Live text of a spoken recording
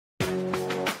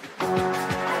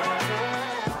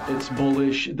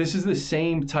bullish. This is the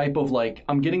same type of like,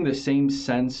 I'm getting the same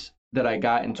sense that I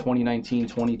got in 2019,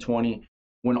 2020,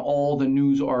 when all the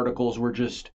news articles were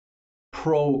just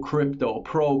pro crypto,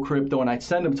 and I'd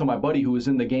send them to my buddy who was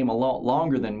in the game a lot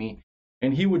longer than me,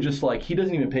 and he would just like, he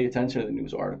doesn't even pay attention to the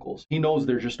news articles. He knows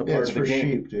they're just a part of the game.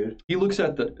 Sheep, dude. He looks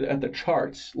at the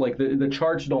charts. Like the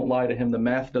charts don't lie to him. The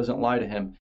math doesn't lie to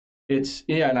him. It's,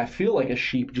 yeah, and I feel like a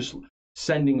sheep just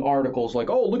sending articles like,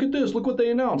 oh, look at this, look what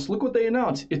they announced, look what they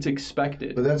announced. It's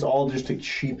expected. But that's all just to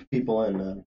sheep people in,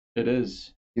 man. It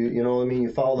is. You know what I mean?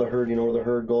 You follow the herd, you know where the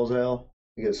herd goes, Al?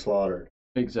 You get slaughtered.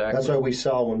 Exactly. That's why we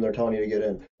sell when they're telling you to get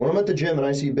in. When I'm at the gym and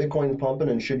I see Bitcoin pumping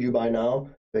and should you buy now,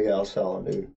 Big Al's selling,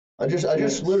 dude. I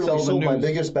just literally sold my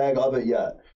biggest bag of it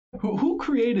yet. Who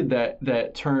created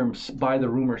that term, buy the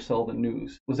rumor, sell the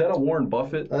news? Was that a Warren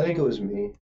Buffett thing? I think it was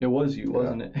me. It was you,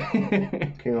 wasn't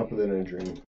it? Came up with it in a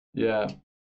dream. Yeah.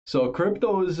 So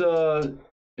crypto is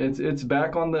it's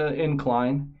back on the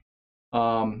incline.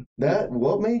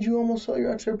 What made you almost sell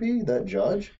your XRP? That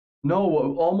judge? No, what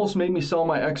almost made me sell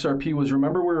my XRP was,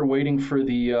 remember we were waiting for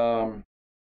the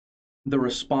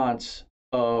response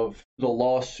of the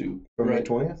lawsuit from May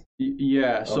 20th?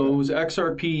 Yeah. So okay. It was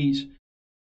XRP's.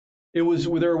 They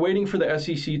were waiting for the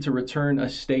SEC to return a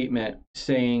statement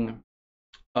saying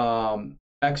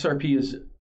XRP is.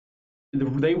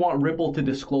 They want Ripple to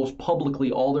disclose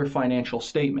publicly all their financial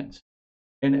statements,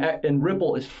 and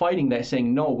Ripple is fighting that,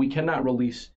 saying no, we cannot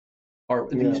release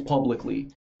these publicly.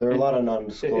 There are a lot of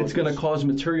non-disclosures. It's going to cause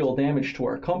material damage to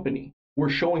our company. We're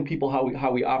showing people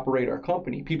how we operate our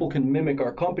company. People can mimic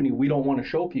our company. We don't want to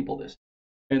show people this.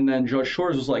 And then Judge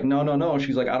Shores was like, no.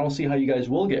 She's like, I don't see how you guys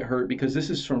will get hurt, because this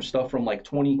is from stuff from like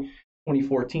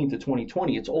 2014 to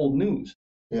 2020. It's old news.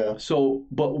 Yeah. So,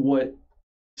 but what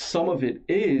some of it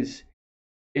is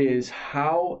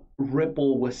how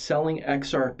Ripple was selling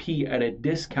XRP at a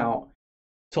discount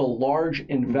to large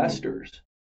investors. Mm-hmm.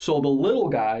 So the little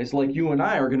guys like you and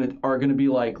I are gonna be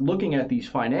like looking at these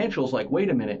financials like,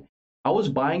 wait a minute, I was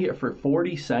buying it for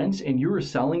 40 cents and you were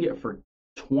selling it for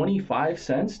 25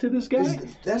 cents to this guy?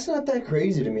 That's not that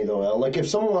crazy to me though, Al. Like if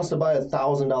someone wants to buy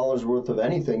 $1,000 worth of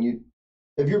anything,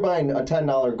 if you're buying a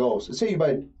 $10 Ghost, say you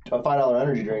buy a $5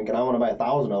 energy drink and I want to buy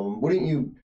 1,000 of them,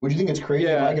 would you think it's crazy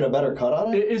if I get a better cut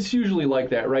on it? It's usually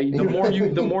like that, right?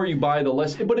 The more you buy, the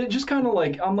less. But it just kind of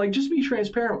like, I'm like, just be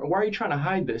transparent. Why are you trying to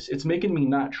hide this? It's making me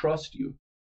not trust you.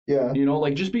 Yeah. You know,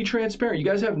 like just be transparent. You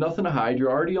guys have nothing to hide.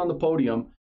 You're already on the podium.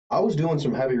 I was doing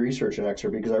some heavy research in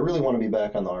XRP because I really want to be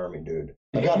back on the Army, dude.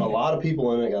 I got a lot of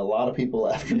people in it, got a lot of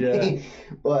people after me.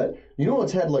 But you know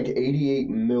what's had like 88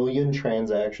 million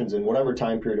transactions in whatever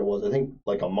time period it was, I think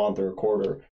like a month or a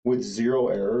quarter, with 0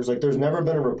 errors. Like there's never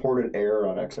been a reported error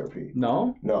on XRP.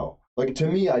 No? No. Like to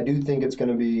me, I do think it's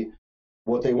going to be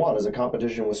what they want is a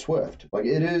competition with Swift. Like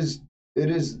it is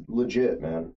legit,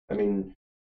 man. I mean,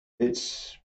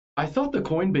 I thought the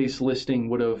Coinbase listing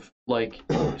would have like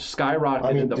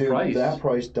skyrocketed the price. That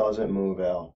price doesn't move,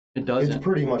 Al. It doesn't. It's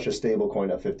pretty much a stable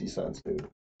coin at 50 cents, dude.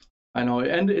 I know,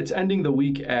 and it's ending the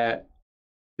week at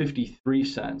 53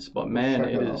 cents. But man,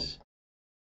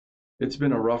 it's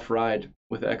been a rough ride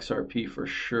with XRP for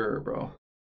sure, bro.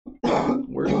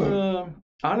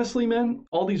 Honestly, man,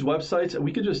 all these websites,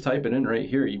 we could just type it in right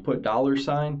here. You put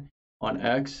 $sign on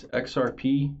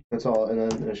XRP. That's all,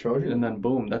 and then it shows you. And then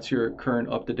boom, that's your current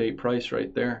up-to-date price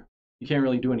right there. You can't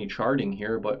really do any charting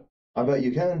here, but I bet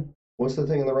you can. What's the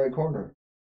thing in the right corner?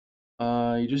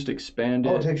 You just expand it.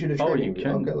 Oh, it takes you to trading view.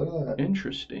 Okay, look at that.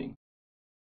 Interesting.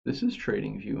 This is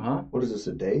trading view, huh? What is this,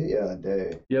 a day? Yeah, a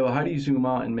day. Yeah, well, how do you zoom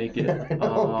out and make it?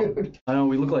 I know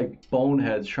we look like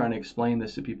boneheads trying to explain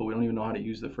this to people. We don't even know how to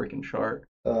use the freaking chart.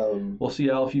 Well, see,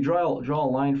 Al, if you draw a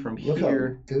line from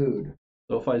here, dude.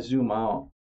 So if I zoom out,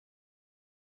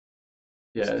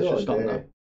 yeah, it's just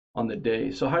on the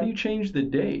day. So how do you change the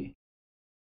day?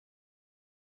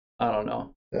 I don't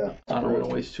know. Yeah, I don't want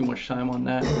to waste too much time on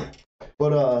that.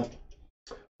 But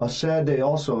a sad day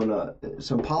also, and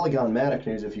some Polygon Matic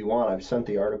news if you want. I've sent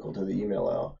the article to the email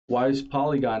out. Why is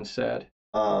Polygon sad?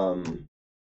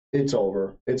 It's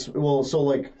over. So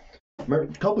like a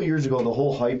couple years ago, the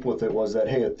whole hype with it was that,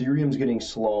 hey, Ethereum's getting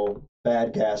slow,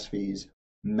 bad gas fees.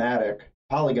 Matic,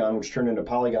 Polygon, which turned into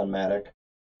Polygon Matic,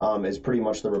 is pretty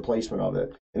much the replacement of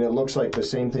it. And it looks like the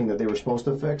same thing that they were supposed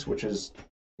to fix, which is,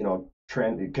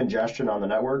 congestion on the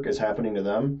network is happening to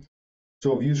them.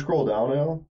 So if you scroll down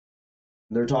now,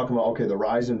 they're talking about, okay, the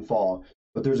rise and fall.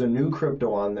 But there's a new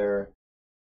crypto on there,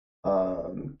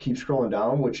 keep scrolling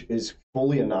down, which is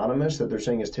fully anonymous that they're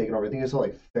saying is taking over. I think it's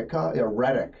like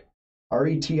Retic,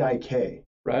 R-E-T-I-K.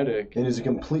 Retic. And it's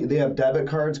they have debit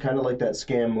cards, kind of like that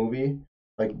scam movie.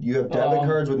 Like you have debit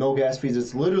cards with no gas fees.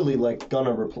 It's literally like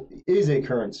is a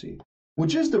currency,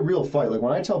 which is the real fight. Like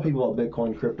when I tell people about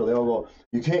Bitcoin, crypto, they all go,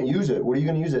 "You can't use it. What are you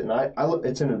going to use it?" And I look,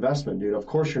 it's an investment, dude. Of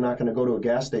course, you're not going to go to a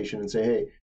gas station and say, "Hey,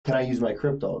 can I use my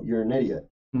crypto?" You're an idiot.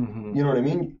 Mm-hmm. You know what I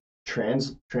mean?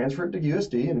 Transfer it to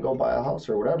USD and go buy a house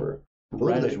or whatever. But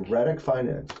look at this Reddick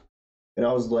Finance, and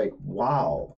I was like,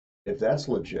 "Wow, if that's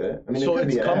legit." I mean, so it could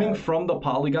it's be an coming ad. from the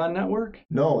Polygon network?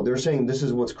 No, they're saying this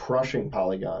is what's crushing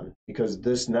Polygon because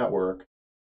this network.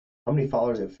 How many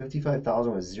followers? They have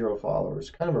 55,000 with 0 followers.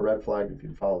 Kind of a red flag if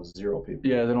you follow 0 people.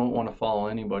 Yeah, they don't want to follow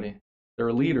anybody.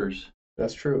 They're leaders.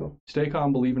 That's true. Stay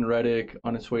calm, believe in Reddick,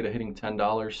 on its way to hitting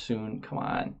 $10 soon. Come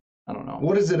on. I don't know.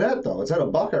 What is it at, though? It's at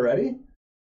 $1 already?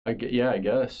 I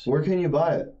guess. Where can you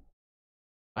buy it?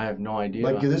 I have no idea.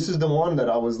 Like, this is the one that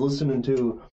I was listening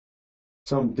to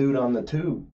some dude on the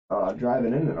tube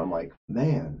driving in, and I'm like,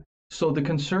 man. So the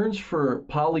concerns for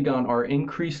Polygon are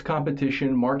increased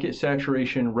competition, market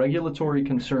saturation, regulatory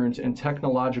concerns, and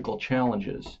technological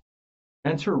challenges.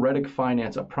 Enter Reddick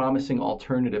Finance, a promising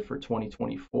alternative for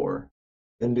 2024.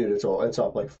 And dude, it's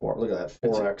up like look at that,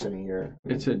 4x in a year.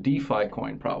 It's a DeFi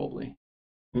coin, probably.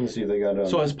 Let me see if they got.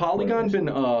 So has Polygon been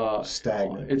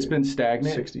stagnant? It's been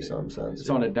stagnant. 60-some cents. It's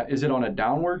is it on a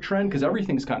downward trend? Because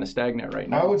everything's kind of stagnant right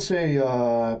now. I would say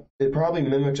it probably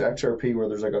mimics XRP, where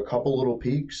there's like a couple little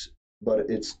peaks, but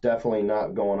it's definitely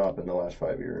not going up in the last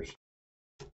 5 years.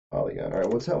 Polygon. All right,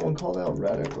 what's that one called out?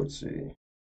 Reddick. Let's see.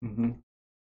 Mm-hmm.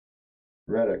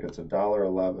 Reddick. It's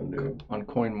 $1.11, dude. On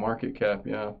Coin Market Cap,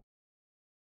 yeah.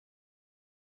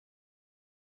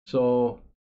 So.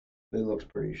 The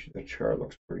chart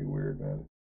looks pretty weird, man.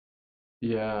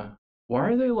 Yeah. Why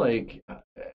are they like? I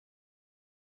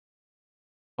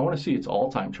want to see its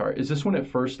all-time chart. Is this when it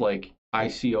first like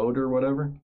ICO'd or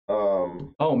whatever?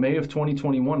 Oh, May of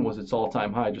 2021 was its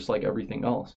all-time high, just like everything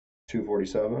else.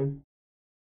 247.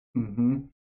 Mm-hmm.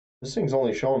 This thing's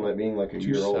only showing that being like a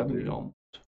year old, dude.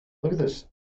 Look at this.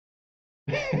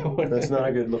 That's not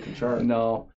a good looking chart.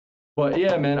 No, but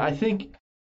yeah, man, I think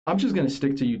I'm just gonna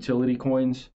stick to utility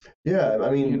coins. Yeah,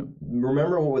 I mean,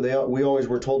 remember what we always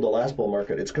were told the last bull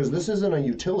market. It's because this isn't a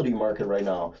utility market right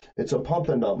now. It's a pump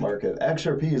and dump market.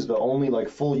 XRP is the only like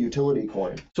full utility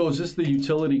coin. So is this the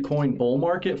utility coin bull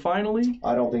market finally?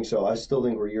 I don't think so. I still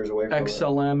think we're years away from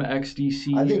XLM, it.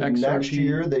 XDC, I think XRP. next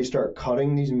year they start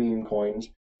cutting these meme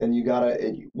coins, and you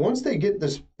gotta once they get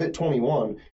this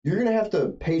FIT21, you're gonna have to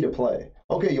pay to play.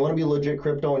 Okay, you want to be legit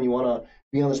crypto and you want to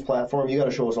be on this platform, you got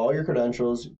to show us all your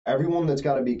credentials, everyone that's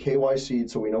got to be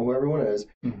KYC'd so we know who everyone is.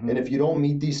 Mm-hmm. And if you don't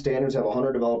meet these standards, have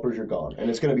 100 developers, you're gone. And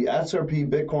it's going to be XRP,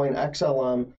 Bitcoin,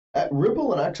 XLM.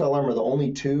 Ripple and XLM are the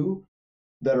only two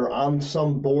that are on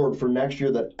some board for next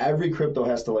year that every crypto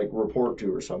has to like report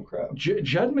to or some crap. Jed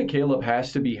McCaleb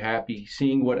has to be happy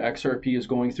seeing what XRP is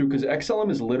going through because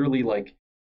XLM is literally like,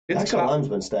 XLM's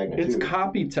been stagnant It's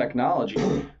copied technology.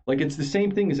 Like it's the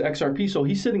same thing as XRP. So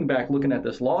he's sitting back looking at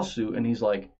this lawsuit and he's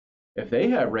like, if they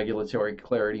have regulatory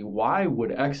clarity, why would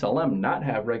XLM not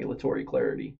have regulatory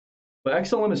clarity? But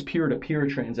XLM is peer-to-peer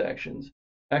transactions.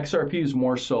 XRP is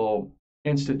more so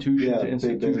institution to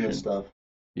institution. Big business stuff.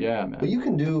 Yeah, man. But you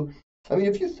can do, I mean,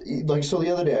 if you, like, so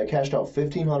the other day I cashed out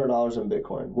 $1,500 in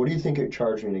Bitcoin. What do you think it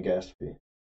charged me in a gas fee?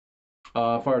 If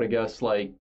I were to guess,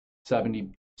 like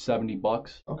 $70.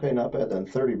 Okay, not bad then.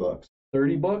 $30.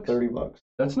 $30? $30.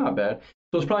 That's not bad.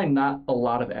 So it's probably not a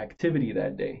lot of activity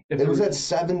that day. It was at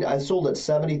I sold at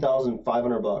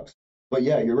 $70,500. But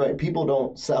yeah, you're right. People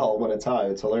don't sell when it's high.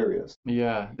 It's hilarious.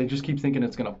 Yeah, they just keep thinking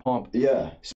it's gonna pump. Yeah.